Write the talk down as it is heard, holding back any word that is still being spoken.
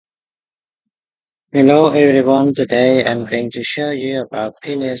Hello everyone, today I'm going to show you about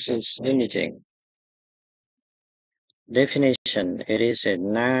penises imaging. Definition: it is a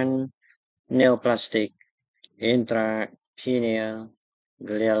non-neoplastic intrapineal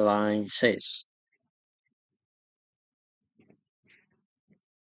glial cyst.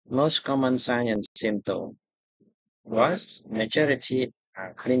 Most common sign and symptom was majority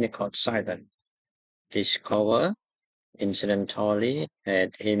are clinical silent. Discover incidentally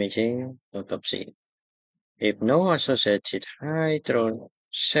at imaging autopsy. If no associated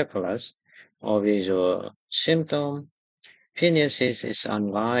hydrocephalus or visual symptom, penisis is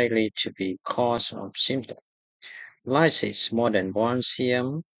unlikely to be cause of symptom. Lysis more than 1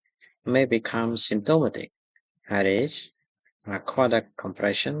 cm may become symptomatic. Headache, aqueduct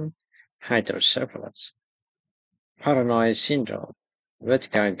compression, hydrocephalus, paranoid syndrome,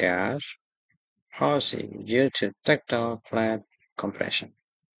 vertical gas, palsy due to tactile flat compression.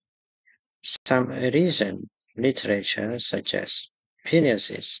 Some recent literature suggests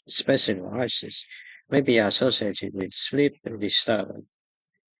penisis specializes may be associated with sleep disturbance.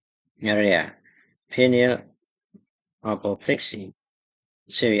 Area, pineal apoplexy,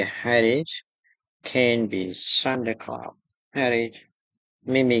 severe headache can be thunderclap headache,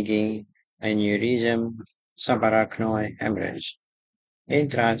 mimicking aneurysm, subarachnoid hemorrhage,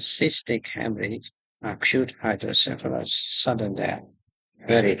 intracystic hemorrhage, acute hydrocephalus, sudden death.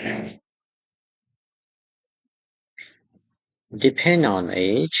 Very rare. Depend on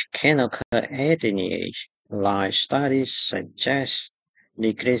age, can occur at any age. Large studies suggest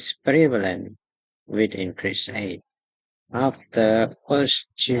decreased prevalence with increased age. After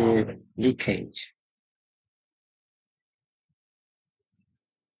first two decades,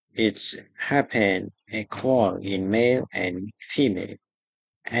 it's happened equal in male and female.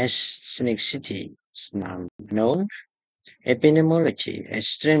 Ethnicity is not known. Epidemiology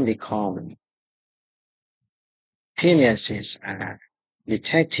extremely common. Penises are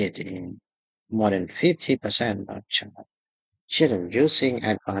detected in more than 50% of children using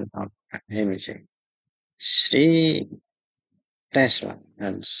advanced imaging. 3 Tesla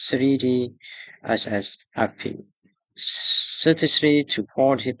and 3D SSFP. 33 to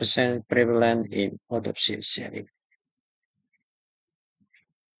 40% prevalent in autopsy setting.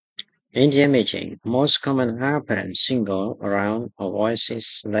 In the imaging, most common apparent single around or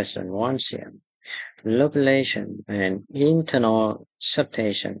voices less than 1 cm. Lobulation and internal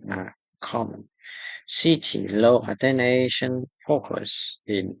septation are common. CT low attenuation focus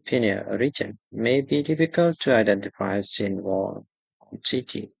in pineal region may be difficult to identify seen wall on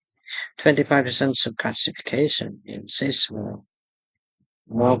CT. 25% subclassification in cyst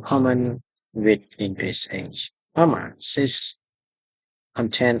more common with increased age. Cysts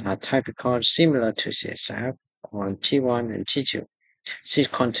content are typical similar to CSF on T1 and T2.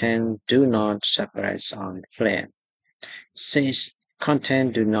 Cyst content do not separate on flare. Cyst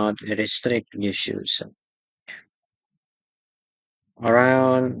content do not restrict issues.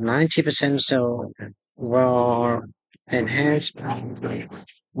 Around 90% so were enhanced.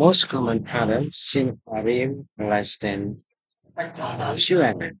 Most common patterns seem less than 2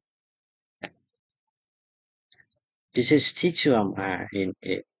 mm. This is T2MR in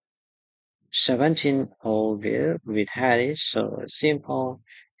a 17-year-old girl with Harris, so a simple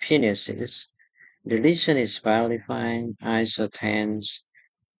penises. The lesion is well defined, isotens,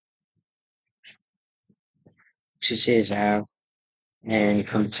 CCSF, and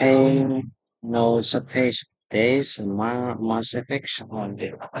contain no subtation. There is a mass effect on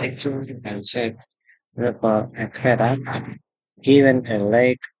the picture and said report aqueduct. Given a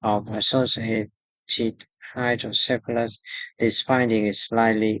lack of associated hydrocephalus, this finding is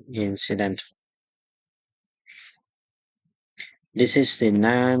slightly incidental. This is the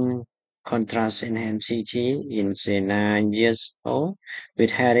non-contrast enhanced CT in the 9 years old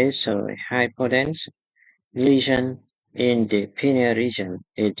with Harris or hypodense lesion in the pineal region.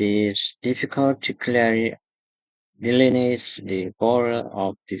 It is difficult to clearly delineate the border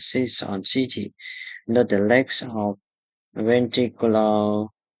of disease on CT, not the legs of ventricular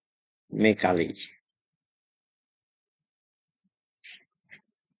megaly.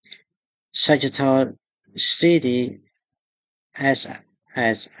 Sagittal 3D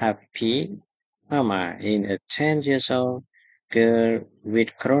SSFP mama in a 10 years old girl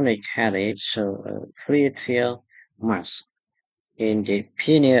with chronic headache saw a fluid-filled mass in the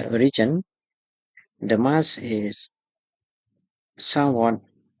pineal region. The mass is somewhat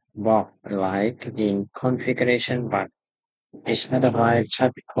box-like in configuration but is otherwise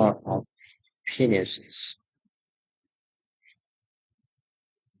typical of penises.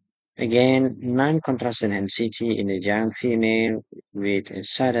 Again, non-contrasted NCT in a young female with a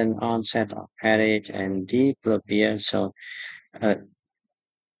sudden onset of headache and diplopia, so a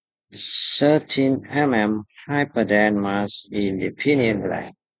 13 hypodermis in the pineal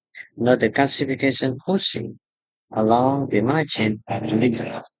gland. Note the calcification pulsing along the margin of the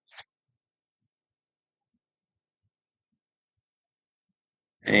liquor.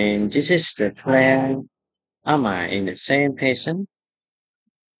 And this is the flare ama in the same patient.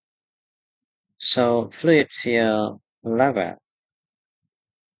 So fluid field level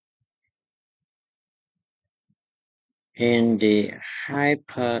in the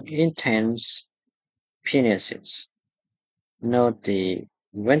hyperintense penises. Note the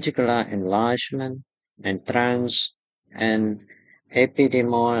ventricular enlargement and trans and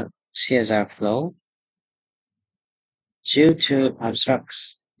epidermal CSR flow due to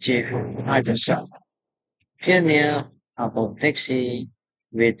obstructive hydrocele. Pineal apoplexy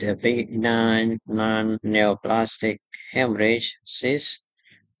with a benign non-neoplastic hemorrhage cyst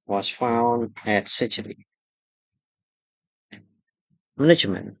was found at surgery.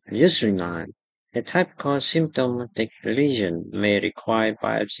 Management usually none. A typical symptomatic lesion may require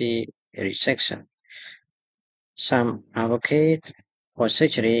biopsy resection. Some advocate for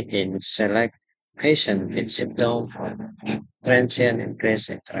surgery in select patients with symptoms of transient increase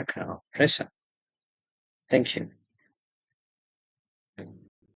in tracheal pressure. Thank you.